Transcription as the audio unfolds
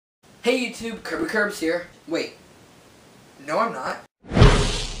Hey YouTube, Kirby Curbs here. Wait, no I'm not.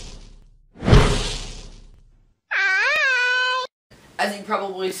 As you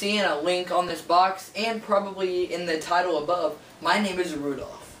probably see in a link on this box, and probably in the title above, my name is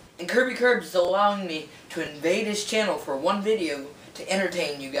Rudolph. And Kirby Curbs is allowing me to invade his channel for one video to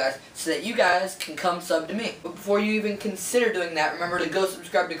entertain you guys, so that you guys can come sub to me. But before you even consider doing that, remember to go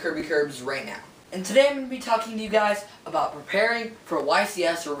subscribe to Kirby Curbs right now. And today I'm going to be talking to you guys about preparing for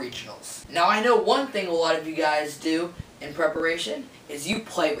YCS or regionals. Now I know one thing a lot of you guys do in preparation is you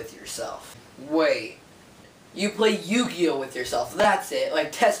play with yourself. Wait. You play Yu-Gi-Oh with yourself, that's it,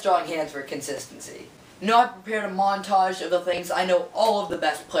 like test drawing hands for consistency. Now I've prepared a montage of the things I know all of the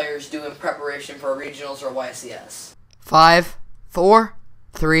best players do in preparation for regionals or YCS. 5, 4,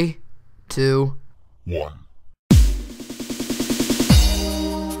 3, 2, 1.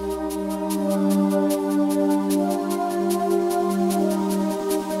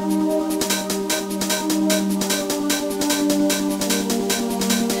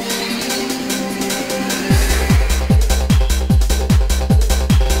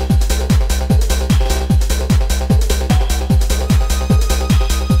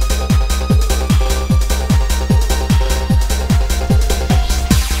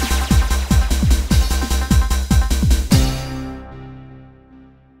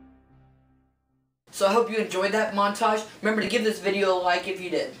 So I hope you enjoyed that montage. Remember to give this video a like if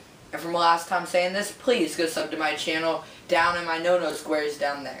you did. And from last time saying this, please go sub to my channel down in my no-no squares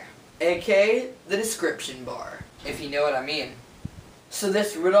down there. AKA the description bar, if you know what I mean. So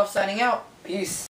this is Rudolph signing out. Peace.